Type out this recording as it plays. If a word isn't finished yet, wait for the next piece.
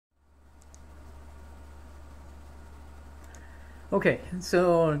Okay,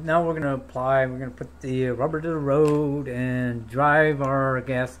 so now we're going to apply, we're going to put the rubber to the road and drive our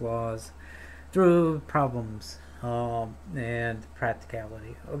gas laws through problems and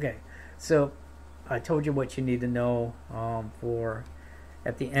practicality. Okay, so I told you what you need to know for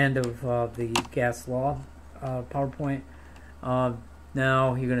at the end of the gas law PowerPoint. Now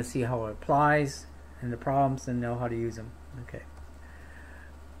you're going to see how it applies and the problems and know how to use them. Okay.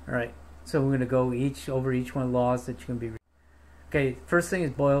 All right, so we're going to go over each one of the laws that you can be. Okay, first thing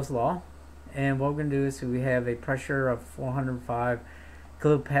is Boyle's law, and what we're going to do is we have a pressure of 405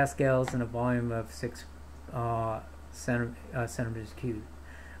 kilopascals and a volume of 6 centimeters cubed.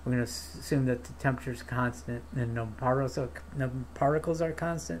 We're going to assume that the temperature is constant and no particles are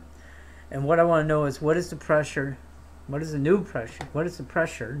constant. And what I want to know is what is the pressure, what is the new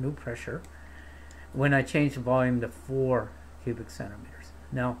pressure, new pressure, when I change the volume to 4 cubic centimeters.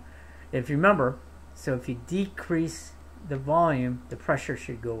 Now, if you remember, so if you decrease the volume, the pressure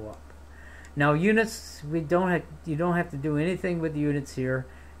should go up. Now units, you don't have to do anything with units here.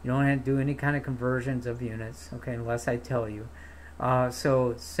 You don't have to do any kind of conversions of units, okay, unless I tell you.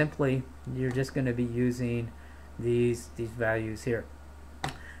 So simply, you're just going to be using these values here.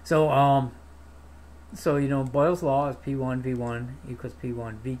 So so you know Boyle's law is P1 V1 equals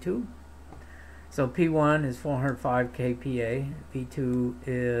P1 V2. So P1 is 405 kPa, V2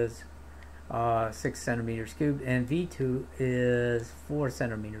 is 6 centimeters cubed, and V2 is 4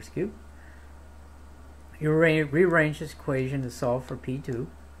 centimeters cubed. You rearrange this equation to solve for P2,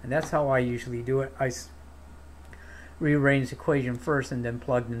 and that's how I usually do it. I rearrange the equation first and then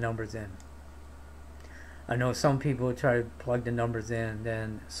plug the numbers in. I know some people try to plug the numbers in and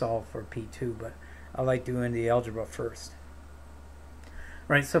then solve for P2, but I like doing the algebra first.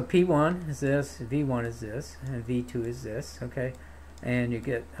 Right, so P1 is this, V1 is this, and V2 is this, okay? And you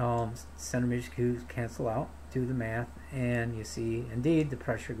get centimeters cubed cancel out, do the math, and you see, indeed, the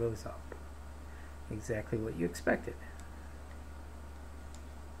pressure goes up. Exactly what you expected.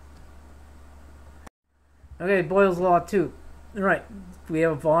 Okay, Boyle's law 2. All right, we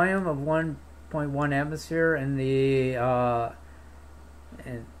have a volume of 1.1 atmosphere, and the I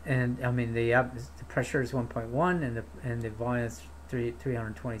mean the pressure is 1.1, and the volume is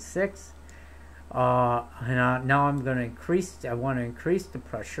 326. And now I'm going to increase. I want to increase the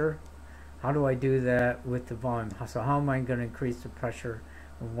pressure. How do I do that with the volume? So how am I going to increase the pressure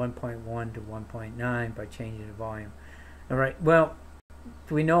from 1.1 to 1.9 by changing the volume? All right. Well,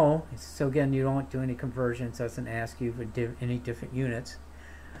 we know. So again, you don't do any conversions. Doesn't ask you for any different units.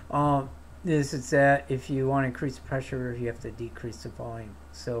 This is that if you want to increase the pressure, you have to decrease the volume.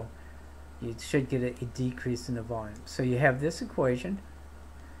 So you should get a decrease in the volume. So you have this equation.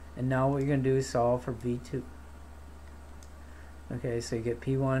 And now what you're going to do is solve for V2. Okay, so you get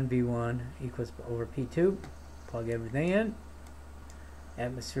P1 V1 equals over P2. Plug everything in.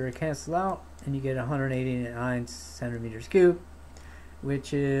 Atmosphere cancel out, and you get 189 centimeters cubed,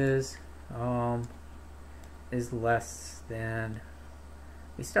 which is less than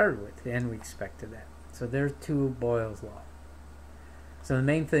we started with, and we expected that. So there's Boyle's law. So the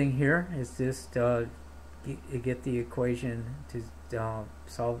main thing here is just get the equation to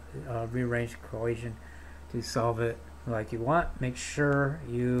rearrange the equation to solve it like you want. Make sure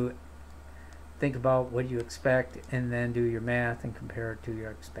you think about what you expect and then do your math and compare it to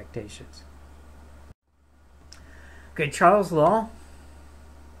your expectations. Okay, Charles' law.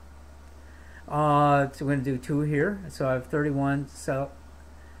 So we're going to do 2 here. So I have 31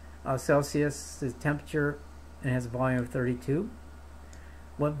 Celsius the temperature and has a volume of 32.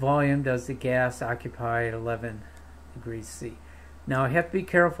 What volume does the gas occupy at 11 degrees C? Now I have to be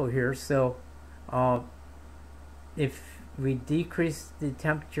careful here. So if we decrease the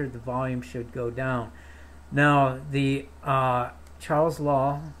temperature, the volume should go down. Now the Charles'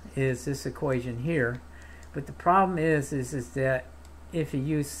 law is this equation here, but the problem is that if you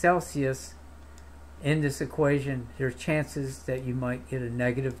use Celsius in this equation, there's chances that you might get a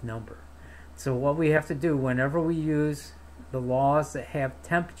negative number. So what we have to do whenever we use the laws that have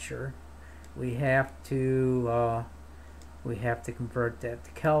temperature, we have to convert that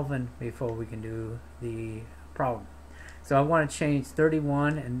to Kelvin before we can do the problem. So I want to change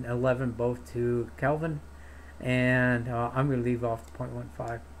 31 and 11 both to Kelvin, and I'm going to leave off the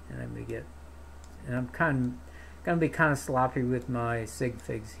 0.15, and I'm going to get, and I'm going to be kind of sloppy with my sig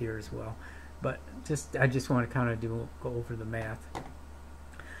figs here as well, but I just want to kind of go over the math.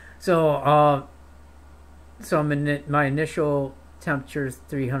 So my initial temperature is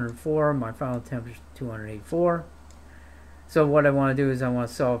 304, my final temperature is 284. So what I want to do is I want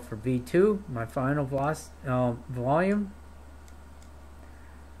to solve for V2, my final volume.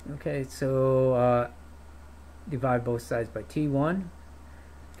 Okay, so divide both sides by T1.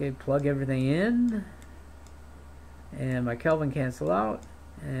 Okay, plug everything in, and my Kelvin cancel out,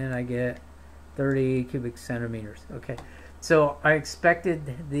 and I get 30 cubic centimeters. Okay, so I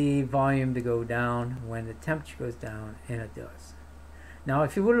expected the volume to go down when the temperature goes down, and it does. Now,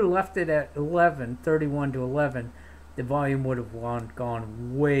 if you would have left it at 11, 31 to 11, the volume would have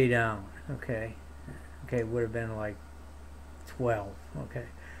gone way down. Okay, it would have been like 12. Okay,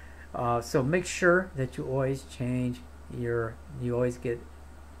 so make sure that you always change you always get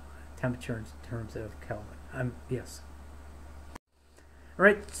temperature in terms of Kelvin. Yes. All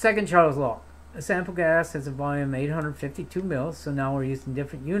right, second Charles law. A sample gas has a volume 852 mils, so now we're using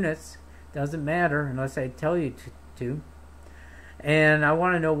different units. Doesn't matter unless I tell you to. And I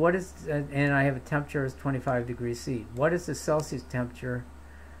want to know what is, and I have a temperature as 25 degrees C. What is the Celsius temperature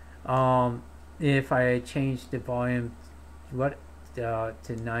if I change the volume to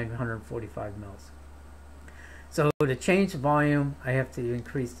 945 mils? So to change the volume, I have to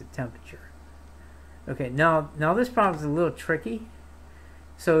increase the temperature. Okay, now this problem is a little tricky.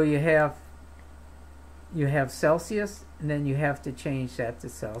 So you have Celsius, and then you have to change that to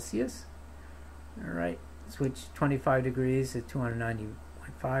Celsius. All right, switch 25 degrees to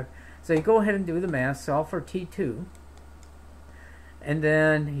 290.5. So you go ahead and do the math, solve for T2, and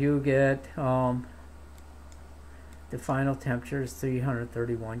then you get the final temperature is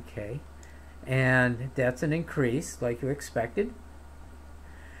 331 K, and that's an increase like you expected.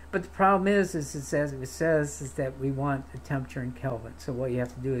 But the problem is it says that we want the temperature in Kelvin. So what you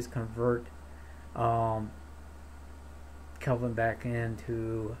have to do is convert Kelvin back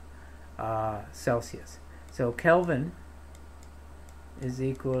into Celsius. So Kelvin is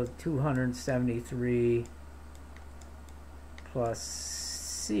equal to 273 plus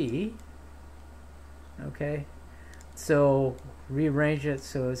C. Okay, so rearrange it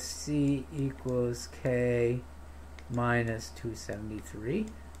so C equals K minus 273.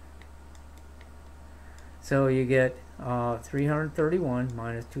 So you get 331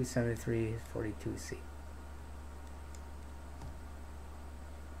 minus 273 is 42C.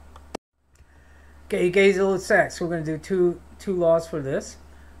 Okay, Gay-Lussac sex. We're going to do two laws for this.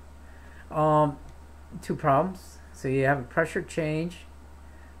 Two problems. So you have a pressure change.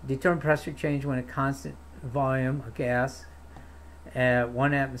 Determine pressure change when a constant volume of gas at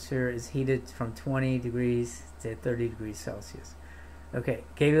 1 atmosphere is heated from 20 degrees to 30 degrees Celsius. Okay,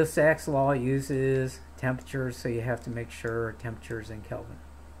 Gay-Lussac's law uses temperatures, so you have to make sure temperatures in Kelvin.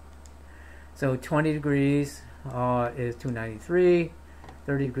 So 20 degrees is 293,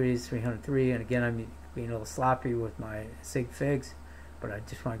 30 degrees 303, and again I'm being a little sloppy with my sig figs, but I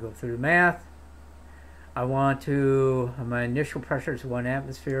just want to go through the math. My initial pressure is 1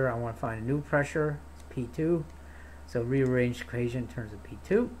 atmosphere. I want to find a new pressure, it's P2. So rearrange the equation in terms of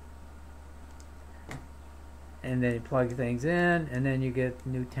P2. And then you plug things in, and then you get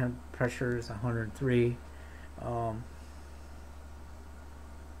new temp pressures 103.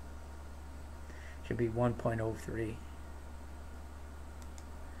 Should be 1.03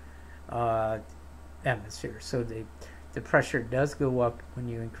 atmosphere. So the pressure does go up when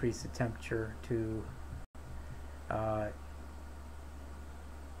you increase the temperature to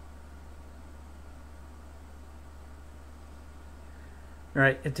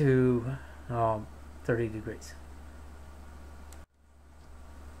to 30 degrees.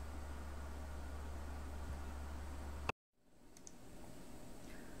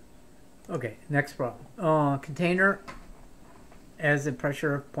 Okay, next problem. Container has a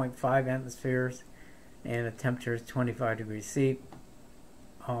pressure of 0.5 atmospheres and a temperature is 25 degrees C.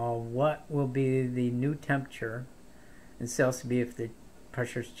 What will be the new temperature in Celsius be if the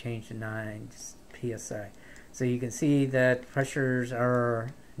pressure is changed to 9 psi? So you can see that pressures are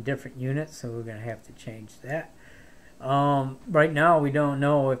different units, so we're going to have to change that. Right now we don't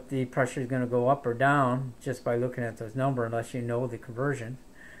know if the pressure is going to go up or down just by looking at those numbers unless you know the conversion.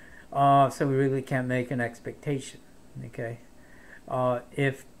 So we really can't make an expectation. Okay, and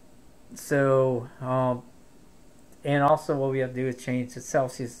also what we have to do is change the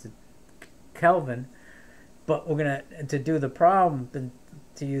Celsius to Kelvin. But we're gonna to do the problem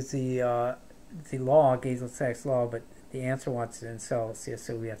to use the law, Gay-Lussac's law, but the answer wants it in Celsius,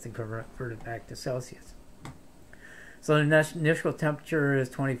 so we have to convert it back to Celsius. So the initial temperature is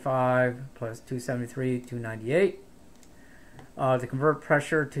 25 plus 273, 298. To convert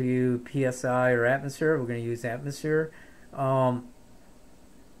pressure to psi or atmosphere, we're going to use atmosphere.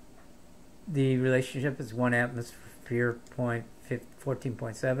 The relationship is 1 atmosphere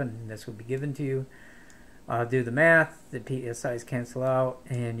 14.7, and this will be given to you. Do the math, the psi's cancel out,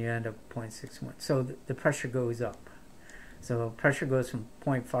 and you end up 0.61. So the pressure goes up. So pressure goes from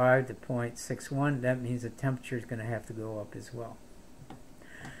 0.5 to 0.61. That means the temperature is going to have to go up as well.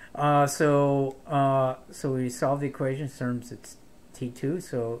 So we solve the equation in terms of T2.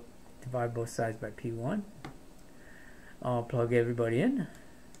 So divide both sides by P1. I'll plug everybody in.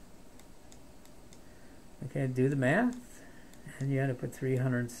 Okay, do the math. And you end up with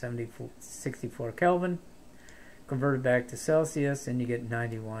 364 Kelvin. Convert it back to Celsius, and you get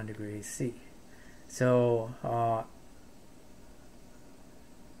 91 degrees C. So,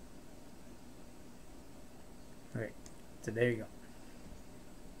 okay, so there you go.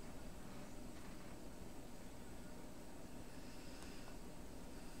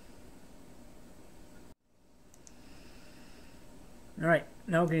 All right,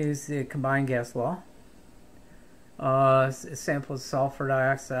 now we're going to use the combined gas law. Sample of sulfur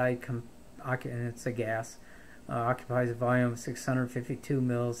dioxide, and it's a gas, occupies a volume of 652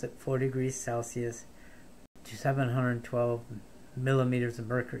 mils at 40 degrees Celsius to 712 millimeters of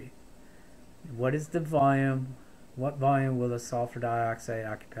mercury. What is the volume? What volume will the sulfur dioxide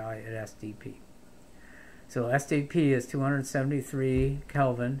occupy at SDP? So SDP is 273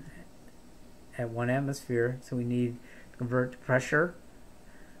 Kelvin at 1 atmosphere. So we need to convert the pressure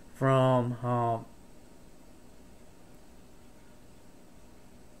from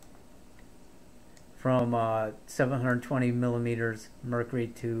 720 millimeters mercury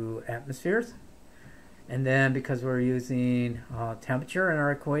to atmospheres. And then because we're using temperature in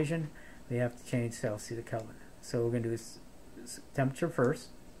our equation, we have to change Celsius to Kelvin. So we're going to do temperature first.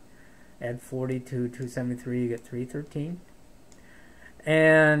 Add 40 to 273, you get 313.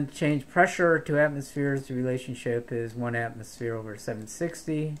 And change pressure to atmospheres. The relationship is 1 atmosphere over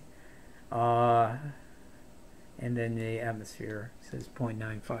 760. And then the atmosphere says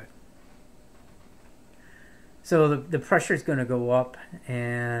 0.95. So the pressure is going to go up,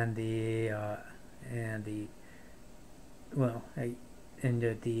 and the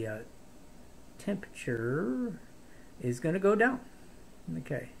temperature is going to go down.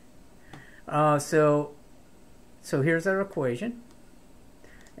 Okay. So here's our equation,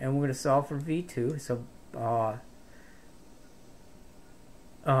 and we're going to solve for V2.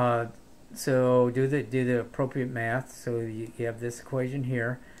 So do the appropriate math. So you have this equation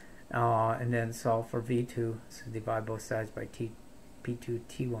here. And then solve for V2, so divide both sides by P2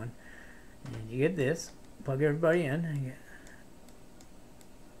 T1, and you get this. Plug everybody in.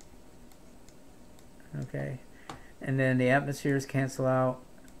 Okay, and then the atmospheres cancel out,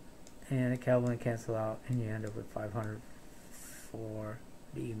 and the Kelvin cancel out, and you end up with 540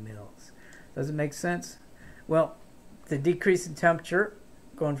 mils. Does it make sense? Well, the decrease in temperature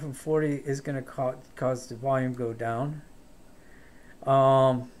going from 40 is going to cause the volume go down.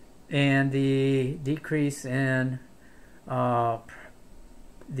 And the decrease in the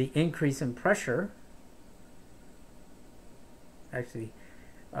increase in pressure, actually,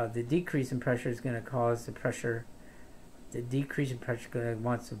 the decrease in pressure is going to cause the decrease in pressure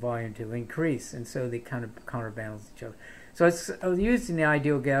wants the volume to increase, and so they kind of counterbalance each other. So it's using the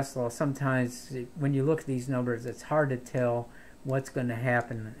ideal gas law. Sometimes when you look at these numbers, it's hard to tell what's going to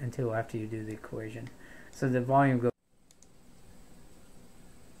happen until after you do the equation. So the volume goes.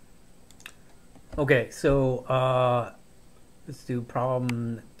 Okay, so let's do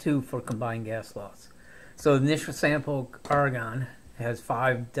problem 2 for combined gas laws. So the initial sample argon has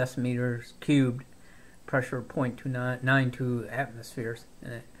 5 decimeters cubed, pressure of 0.292 atmospheres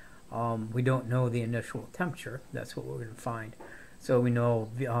in it. We don't know the initial temperature. That's what we're going to find. So we know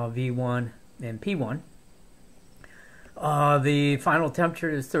V1 and P1. The final temperature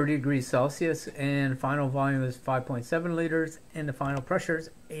is 30 degrees Celsius, and final volume is 5.7 liters, and the final pressure is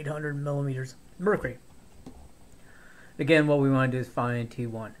 800 millimeters mercury. Again, what we want to do is find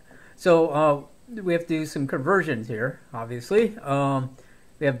T1. So we have to do some conversions here, obviously.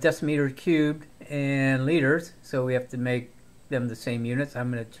 We have decimeters cubed and liters, so we have to make them the same units.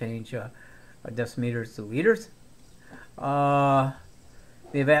 I'm going to change decimeters to liters.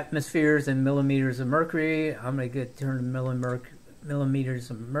 We have atmospheres and millimeters of mercury. I'm going to turn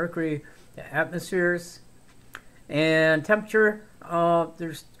millimeters of mercury to atmospheres. And temperature,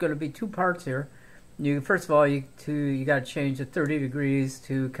 there's going to be 2 parts here. First of all, you got to change the 30 degrees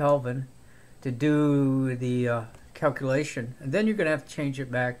to Kelvin to do the calculation, and then you're going to have to change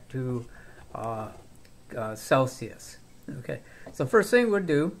it back to Celsius. Okay, so first thing we'll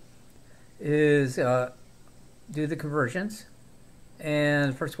do is do the conversions,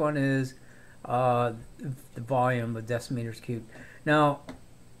 and the first one is the volume of decimeters cubed. Now,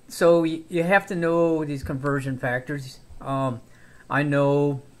 so you have to know these conversion factors. I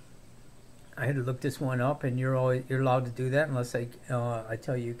know I had to look this one up, and you're allowed to do that unless I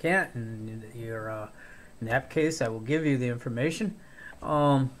tell you can't, and you're In that case, I will give you the information.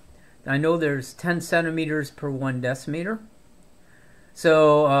 I know there's 10 centimeters per 1 decimeter.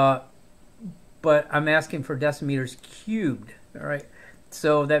 So, but I'm asking for decimeters cubed. All right.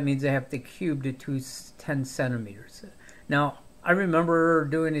 So that means I have to cube it to 10 centimeters. Now, I remember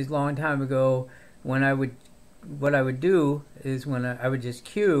doing these a long time ago when what I would do is when I would just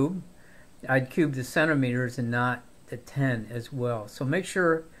cube, I'd cube the centimeters and not the 10 as well. So make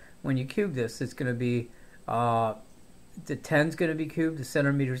sure when you cube this, it's going to be, the 10 is going to be cubed, the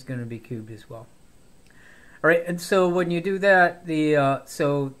centimeter is going to be cubed as well. All right, and so when you do that,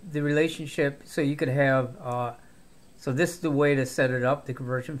 so the relationship, so you could have, so this is the way to set it up, the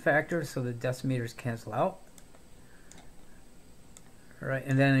conversion factor, so the decimeters cancel out. All right,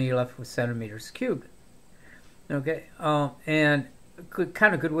 and then you're left with centimeters cubed. Okay, and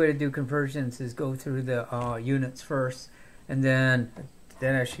kind of good way to do conversions is go through the units first, and then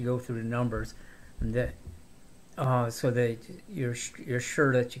actually go through the numbers, and that so that you're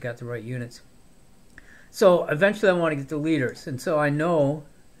sure that you got the right units. So eventually I want to get the liters, and so I know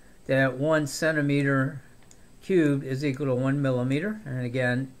that 1 centimeter cubed is equal to 1 millimeter, and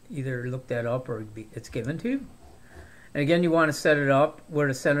again, either look that up or it's given to you. And again, you want to set it up where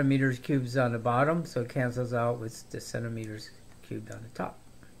the centimeters cubed is on the bottom, so it cancels out with the centimeters cubed on the top.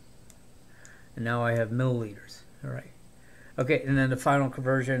 And now I have milliliters. All right. Okay, and then the final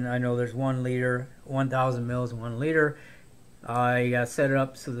conversion, I know there's 1 liter, 1,000 mils, 1 liter. I got set it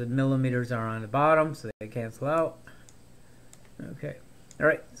up so the millimeters are on the bottom, so they cancel out. Okay. All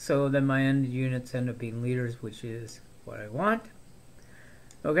right, so then my end units end up being liters, which is what I want.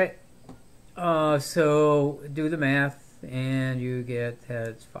 Okay. So do the math, and you get that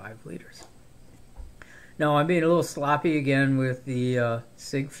it's 5 liters. Now I'm being a little sloppy again with the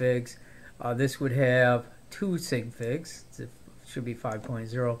sig figs. This would have 2 sig figs. It should be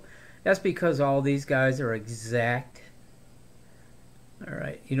 5.0. That's because all these guys are exact. All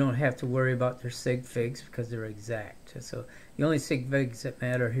right, you don't have to worry about their sig figs because they're exact. So the only sig figs that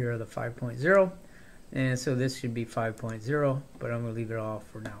matter here are the 5.0, and so this should be 5.0, but I'm going to leave it off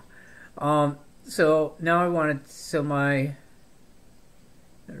for now. So now I want it, so my,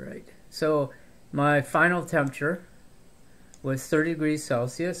 all right, so my final temperature was 30 degrees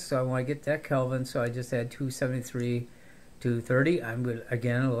Celsius, so I want to get that Kelvin, so I just add 273 to 30. I'm good,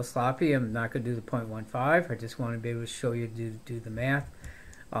 again, a little sloppy. I'm not going to do the 0.15. I just want to be able to show you do the math,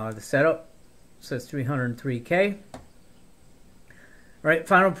 the setup. So it's 303 K. All right,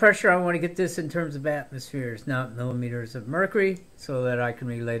 final pressure. I want to get this in terms of atmospheres, not millimeters of mercury, so that I can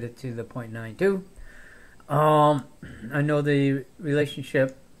relate it to the 0.92. I know the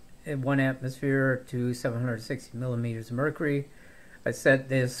relationship in 1 atmosphere to 760 millimeters of mercury. I set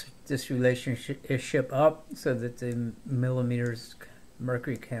this relationship up so that the millimeters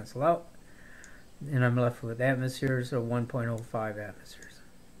mercury cancel out, and I'm left with atmospheres of 1.05 atmospheres.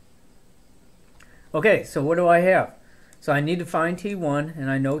 Okay, so what do I have? So I need to find T1,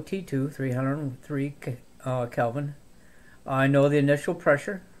 and I know T2, 303 Kelvin. I know the initial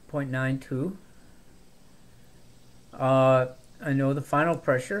pressure, 0.92. I know the final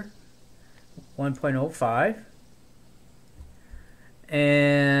pressure, 1.05.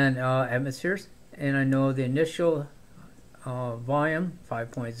 And atmospheres, and I know the initial volume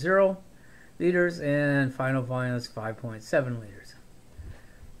 5.0 liters, and final volume is 5.7 liters.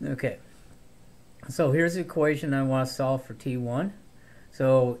 Okay, so here's the equation I want to solve for T1.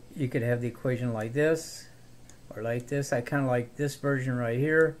 So you could have the equation like this or like this. I kind of like this version right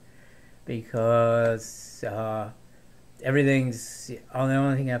here because everything's, the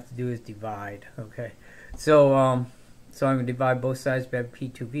only thing I have to do is divide. Okay, so so I'm going to divide both sides by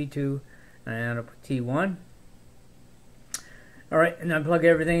P2, V2, and I end up with T1. All right, and I plug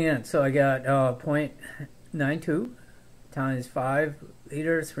everything in. So I got 0.92 times 5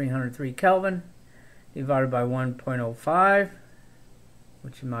 liters, 303 Kelvin, divided by 1.05,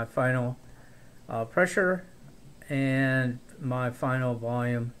 which is my final pressure, and my final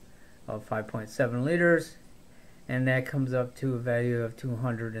volume of 5.7 liters, and that comes up to a value of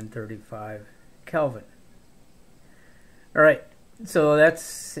 235 Kelvin. All right, so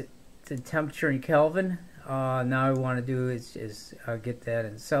that's the temperature in Kelvin. Now I want to do is get that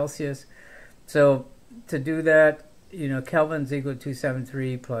in Celsius. So to do that, you know, Kelvin is equal to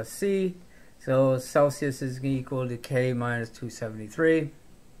 273 plus C. So Celsius is equal to K minus 273.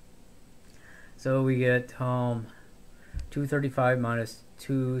 So we get 235 minus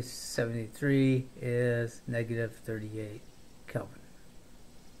 273 is negative 38 Kelvin.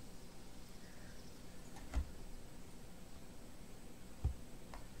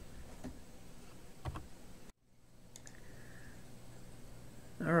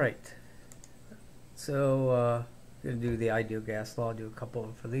 All right. So going to do the ideal gas law. Do a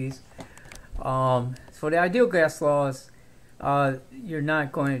couple for these. For the ideal gas laws, you're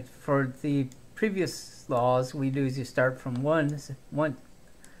not going for the previous laws. We do is you start from one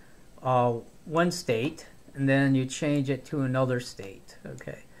state, and then you change it to another state.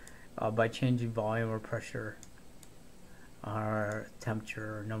 Okay, by changing volume or pressure, or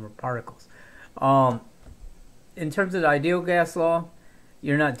temperature, or number of particles. In terms of the ideal gas law,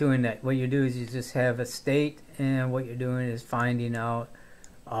 you're not doing that. What you do is you just have a state, and what you're doing is finding out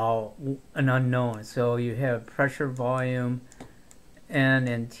an unknown. So you have pressure, volume, N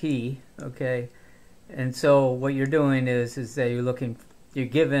and T. Okay, and so what you're doing is that you're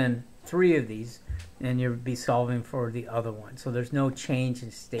given 3 of these, and you'll be solving for the other one. So there's no change in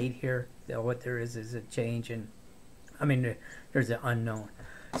state here. What there is a change in, there's an unknown.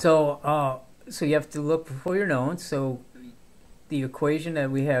 So so you have to look for your known. So the equation that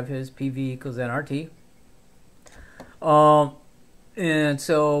we have is PV equals nRT. And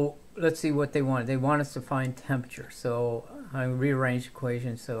so let's see what they want. They want us to find temperature. So I rearrange the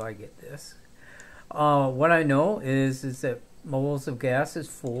equation so I get this. What I know is that moles of gas is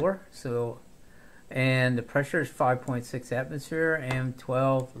 4. So, and the pressure is 5.6 atmosphere and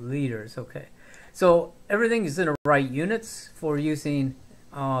 12 liters. Okay. So everything is in the right units for using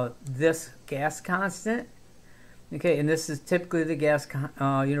this gas constant. Okay, and this is typically the gas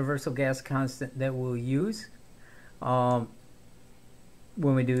universal gas constant that we'll use when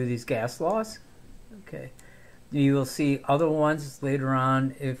we do these gas laws. Okay, you will see other ones later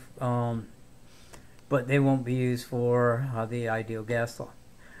on, if but they won't be used for the ideal gas law.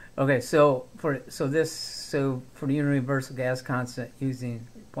 Okay, so for the universal gas constant using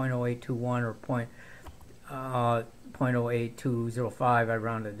 0.0821 or 0.08205, I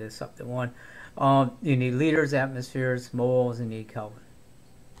rounded this up to 1. You need liters, atmospheres, moles, and you need Kelvin.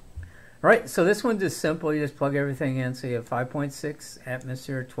 All right, so this one's just simple. You just plug everything in. So you have 5.6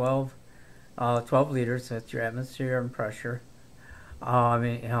 atmosphere, 12 liters. So that's your atmosphere and pressure.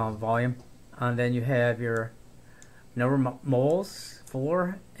 Volume. And then you have your number of moles,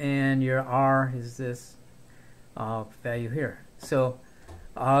 4, and your R is this value here. So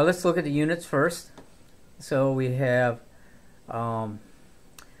let's look at the units first. So we have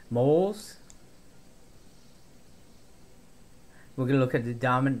moles. We're going to look at the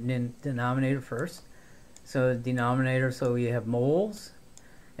denominator first. So the denominator, so we have moles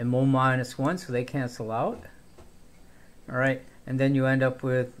and mole minus 1, so they cancel out. All right, and then you end up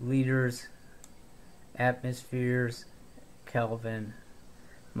with liters, atmospheres, Kelvin,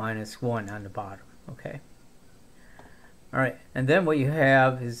 minus 1 on the bottom. Okay. All right, and then what you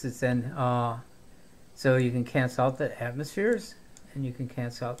have is then, so you can cancel out the atmospheres, and you can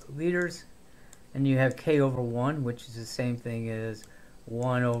cancel out the liters, and you have K over 1, which is the same thing as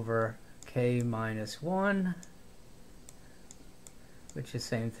 1 over K minus 1, which is the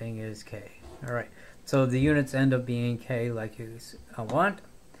same thing as K. All right, so the units end up being K like you want.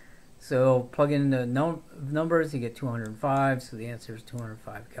 So plug in the numbers, you get 205, so the answer is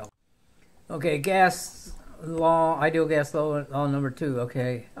 205 Kelvin. Okay, gas law, ideal gas law number 2,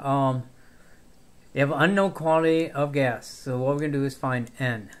 okay. You have an unknown quantity of gas, so what we're going to do is find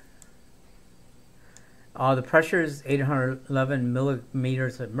N. The pressure is 811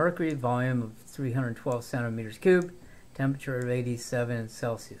 millimeters of mercury, volume of 312 centimeters cubed, temperature of 87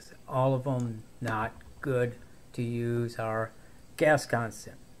 Celsius. All of them not good to use our gas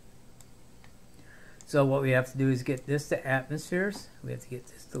constant. So what we have to do is get this to atmospheres, we have to get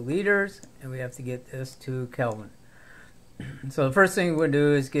this to liters, and we have to get this to Kelvin. So the first thing we're going to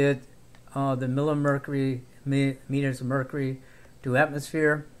do is get the meters of mercury to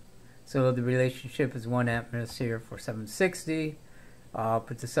atmosphere. So the relationship is 1 atmosphere for 760.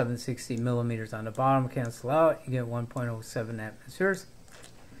 Put the 760 millimeters on the bottom, cancel out, you get 1.07 atmospheres.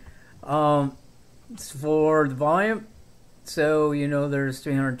 For the volume, so you know there's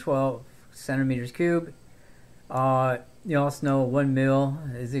 312 centimeters cubed. You also know 1 mil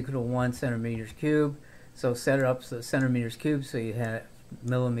is equal to 1 centimeters cubed. So set it up so centimeters cubed, so you have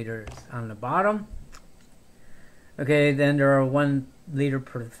millimeters on the bottom. Okay, then there are 1 liter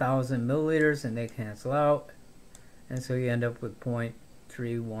per 1,000 milliliters, and they cancel out, and so you end up with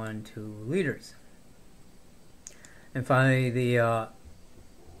 0.312 liters. And finally, the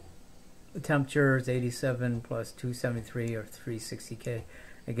temperature is 87 plus 273 or 360 K.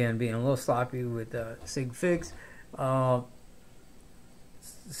 Again, being a little sloppy with sig figs. So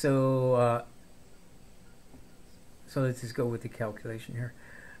let's just go with the calculation here.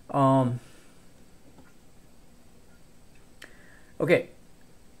 Okay,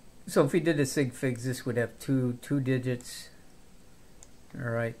 so if we did the sig figs, this would have two digits. All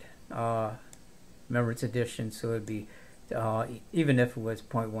right, Remember, it's addition, so it'd be even if it was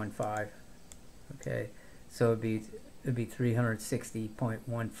 0.15. Okay, so it'd be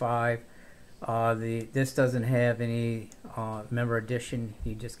 360.15. This doesn't have any remember addition.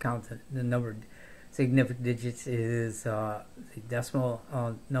 You just count the number of significant digits is the decimal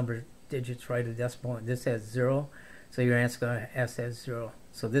number digits, right? A decimal. This has 0, so your answer going to has 0.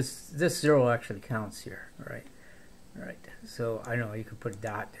 So this 0 actually counts here, right? All right. So I know you could put a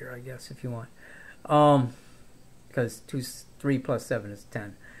dot there, I guess, if you want, because 3 plus 7 is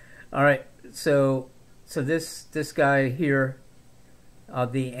 10. All right. So this guy here,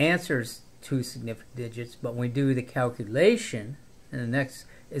 the answer's 2 significant digits, but when we do the calculation, and the next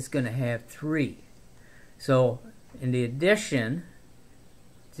it's going to have 3. So in the addition,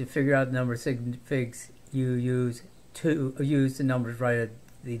 to figure out the number of significant figs, you use the numbers right at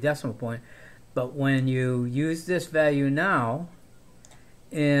the decimal point. But when you use this value now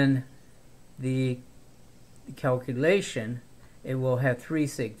in the calculation, it will have 3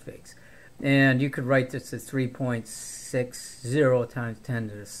 sig figs. And you could write this as 3.60 times 10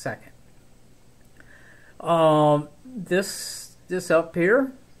 to the second. This up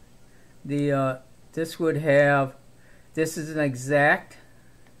here, this would have, this is an exact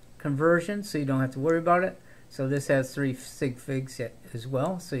conversion, so you don't have to worry about it. So this has 3 sig figs as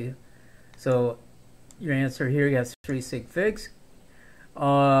well. So your answer here has 3 sig figs.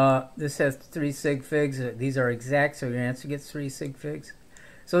 This has 3 sig figs. These are exact, so your answer gets 3 sig figs.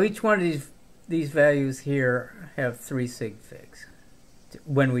 So each one of these values here have 3 sig figs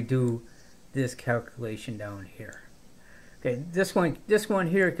when we do this calculation down here. Okay, this one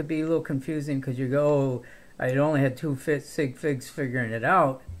here could be a little confusing because you go, oh, I only had 2 sig figs figuring it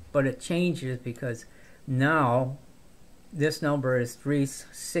out, but it changes because now this number is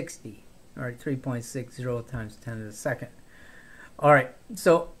 360, all right, 3.60 times 10 to the second. All right,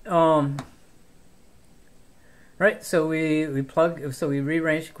 so right, so we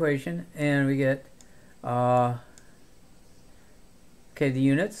rearrange the equation and we get okay, the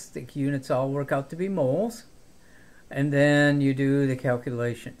units all work out to be moles, and then you do the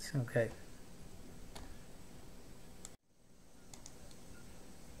calculations. Okay.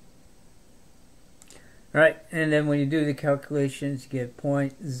 All right, and then when you do the calculations, you get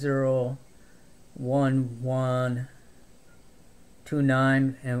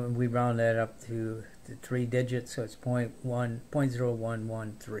 0.01129, and we round that up to the 3 digits, so it's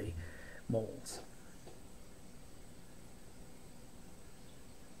 0.0113 moles.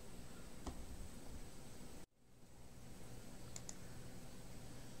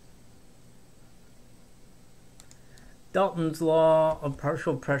 Dalton's law of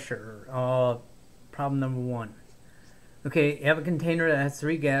partial pressure. Problem number 1. Okay, you have a container that has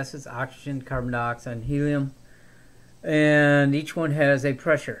 3 gases: oxygen, carbon dioxide, and helium, and each one has a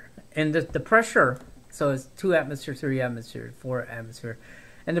pressure. And the pressure, so it's 2 atmosphere, 3 atmosphere, 4 atmosphere,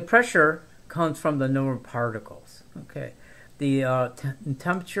 and the pressure comes from the number of particles. Okay, the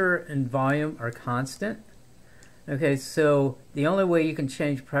temperature and volume are constant. Okay, so the only way you can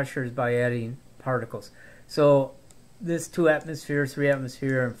change pressure is by adding particles. So this 2 atmosphere, 3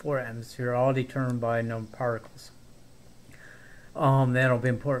 atmosphere, and 4 atmosphere are all determined by number of particles. That'll be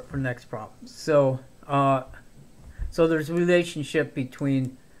important for the next problem. So, so there's a relationship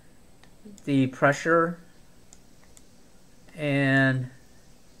between the pressure and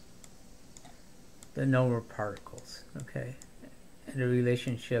the number of particles. Okay, and the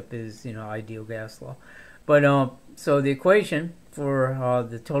relationship is, ideal gas law. But so the equation for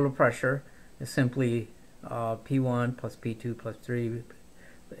the total pressure is simply P1 plus P2 plus 3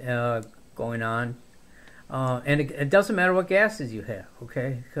 going on. And it doesn't matter what gases you have,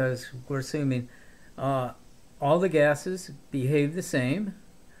 okay? Because we're assuming all the gases behave the same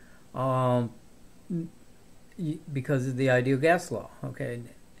because of the ideal gas law, okay?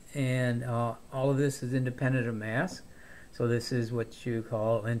 And all of this is independent of mass. So this is what you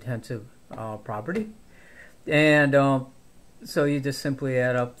call intensive property. And so you just simply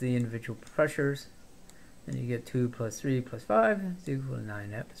add up the individual pressures, and you get 2 plus 3 plus 5 is equal to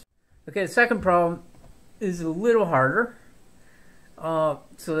 9 atmospheres. Okay, the second problem is a little harder. So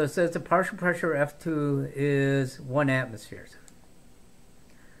it says the partial pressure F2 is 1 atmosphere.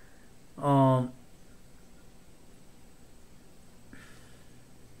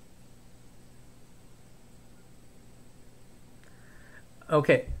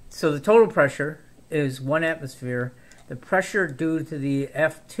 Okay, so the total pressure is 1 atmosphere. The pressure due to the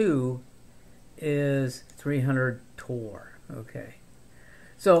F2 is 300 torr. Okay,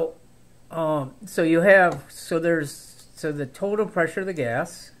 so the total pressure of the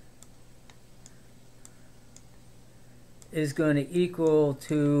gas is going to equal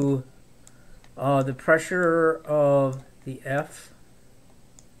to the pressure of the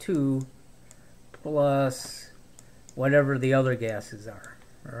F2 plus whatever the other gases are.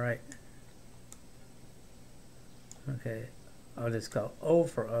 All right. Okay. I'll just go O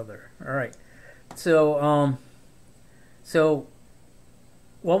for other. All right. So so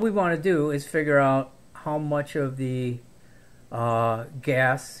what we want to do is figure out how much of the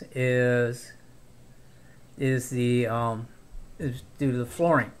gas is due to the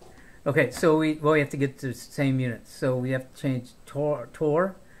fluorine. Okay, so we have to get to the same units. So we have to change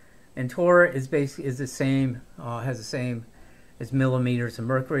torr, and torr is basically the same, has the same as millimeters of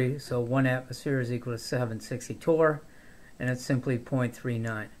mercury. So 1 atmosphere is equal to 760 torr, and it's simply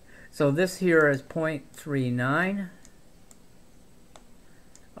 0.39. So this here is 0.39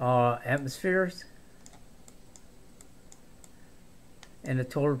 atmospheres, and the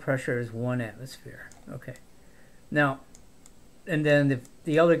total pressure is 1 atmosphere. Okay, now, and then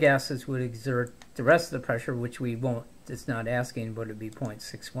the other gases would exert the rest of the pressure, which we won't, it's not asking, but it would be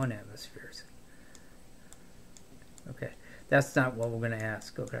 0.61 atmospheres. Okay, that's not what we're going to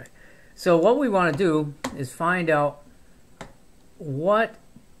ask. Okay, so what we want to do is find out what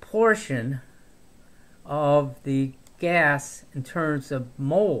portion of the gas in terms of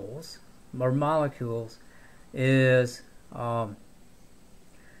moles or molecules is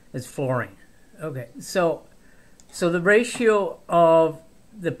fluorine. Okay, so the ratio of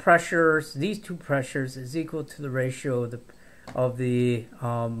the pressures, these two pressures, is equal to the ratio of the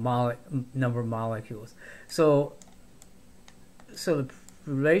number of molecules. So the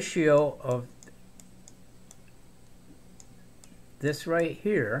ratio of this right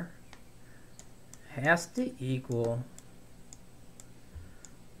here has to equal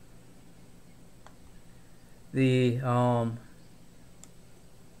the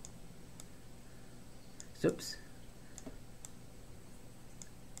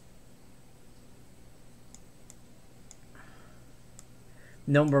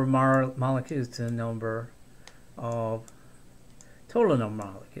number of molecules to the number of total number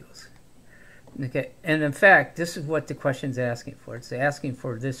of molecules. Okay, and in fact, this is what the question is asking for. It's asking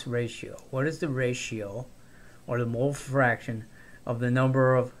for this ratio. What is the ratio, or the mole fraction, of the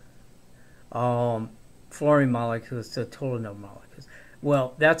number of fluorine molecules to the total number of molecules?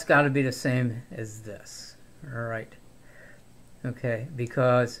 Well, that's got to be the same as this. All right. Okay,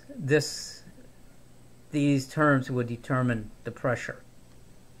 because these terms would determine the pressure.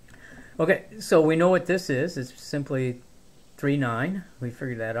 Okay, so we know what this is. It's simply 3,9. We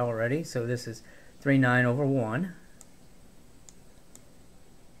figured that out already. So this is 3,9 over 1.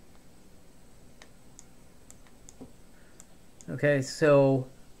 Okay, so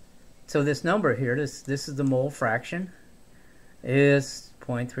this number here, this is the mole fraction, is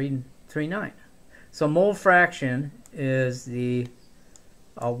 0.339. So mole fraction is the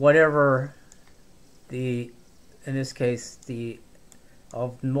whatever the, in this case, the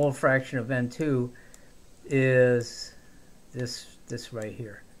mole fraction of N2 is this right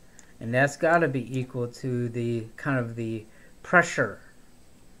here, and that's got to be equal to the kind of the pressure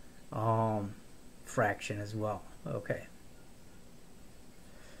fraction as well. Okay,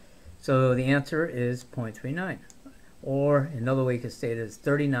 so the answer is 0.39, or another way you could state it is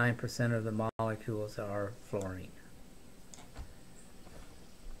 39% of the molecules are fluorine.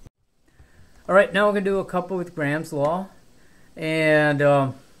 All right, now we're going to do a couple with Graham's law. And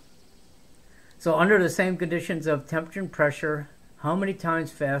so under the same conditions of temperature and pressure, how many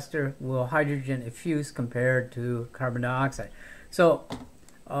times faster will hydrogen effuse compared to carbon dioxide? So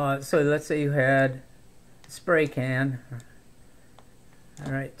let's say you had a spray can.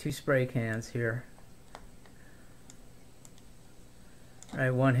 All right, 2 spray cans here. All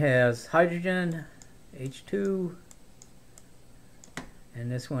right, one has hydrogen, H2,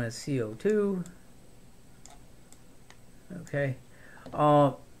 and this one is CO2. Okay,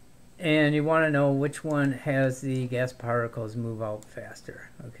 and you want to know which one has the gas particles move out faster.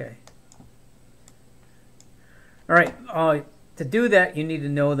 Okay. All right. To do that, you need to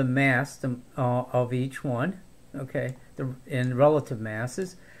know the mass of each one. Okay, in relative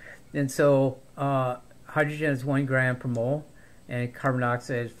masses, and so hydrogen is 1 gram per mole, and carbon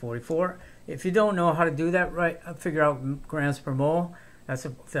dioxide is 44. If you don't know how to do that right, figure out grams per mole.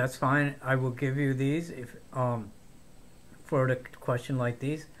 That's fine. I will give you these if for the question like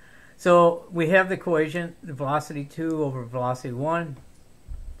these. So we have the equation, the velocity 2 over velocity 1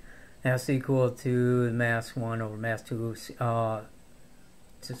 has to equal to the mass 1 over mass 2 to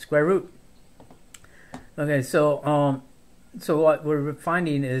square root. Okay, so what we're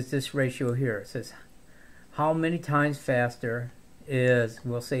finding is this ratio here. It says how many times faster is,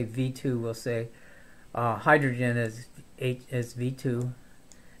 we'll say V2, we'll say hydrogen is V2,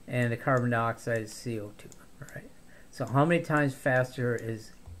 and the carbon dioxide is CO2. Right. So how many times faster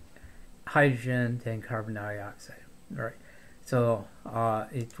is hydrogen than carbon dioxide? Right. So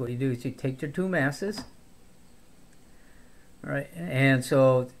it's what you do is you take your two masses. Right. And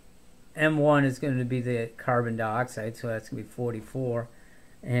so M1 is going to be the carbon dioxide, so that's going to be 44,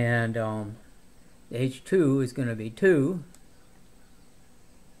 and H2 is going to be 2.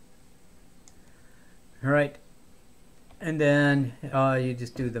 All right, and then you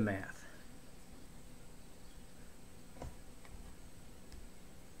just do the math.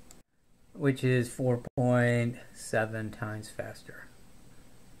 Which is 4.7 times faster.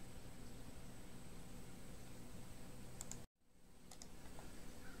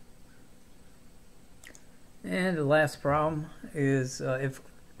 And the last problem is if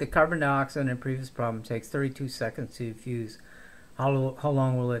the carbon dioxide in the previous problem takes 32 seconds to fuse, how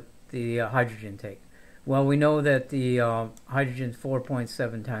long will the hydrogen take? Well, we know that the hydrogen is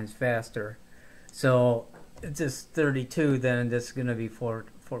 4.7 times faster, so it's just 32, then this is going to be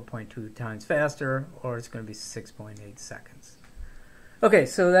 4.2 times faster, or it's going to be 6.8 seconds. Okay,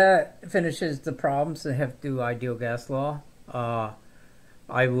 so that finishes the problems that have to do ideal gas law.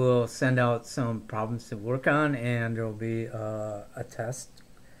 I will send out some problems to work on, and there will be a test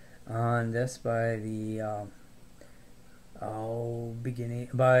on this by the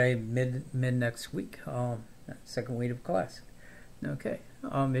by mid next week, second week of class. Okay.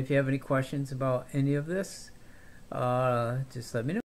 If you have any questions about any of this, just let me know.